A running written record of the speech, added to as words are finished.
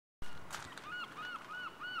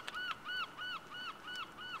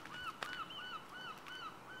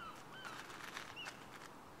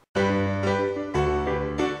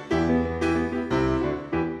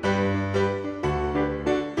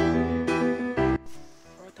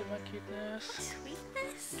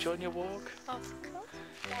join your walk? Of course.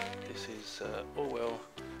 This is Orwell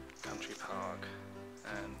Country Park,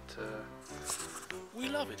 and we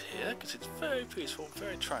love it here because it's very peaceful,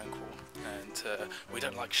 very tranquil, and we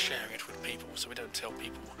don't like sharing it with people, so we don't tell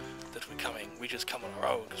people that we're coming. We just come on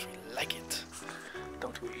our own because we like it,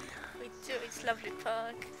 don't we? We do. It's a lovely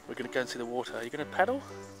park. We're going to go and see the water. Are you going to paddle?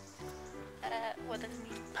 What does it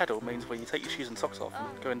mean? Paddle means where you take your shoes and socks off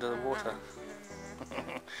and go into the water.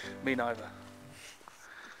 Me neither.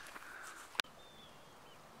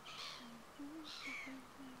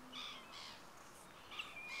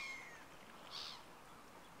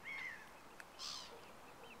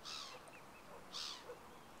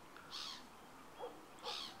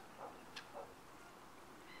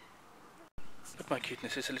 Look, my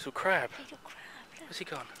goodness, it's a little crab. Little crab. Look. Where's he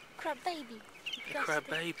gone? Crab baby. A crab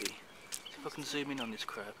baby. See if I can zoom in on this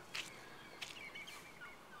crab.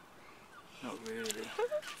 Not really.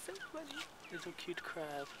 So funny. Little cute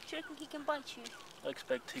crab. Do you reckon he can bite you? I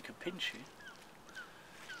expect he could pinch you.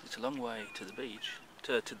 It's a long way to the beach,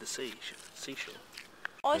 to the seashore.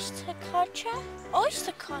 Oyster catcher?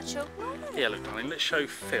 Oyster catcher? Yeah, look, darling, let's show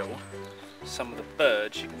Phil some of the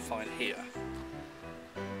birds you can find here.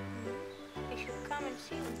 You should come and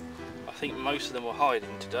see them. I think most of them were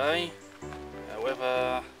hiding today.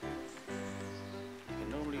 However, you can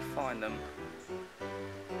normally find them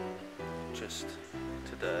just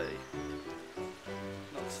today.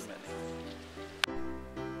 Not so many.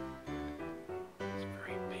 It's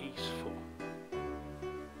very peaceful,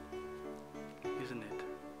 isn't it?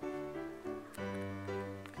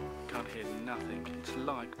 Can't hear nothing. It's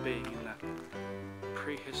like being in that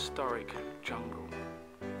prehistoric jungle.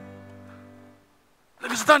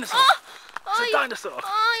 Look, it's a dinosaur! It's a dinosaur!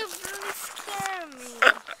 Oh, you really scare me.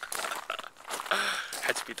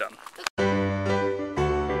 Had to be done. Look,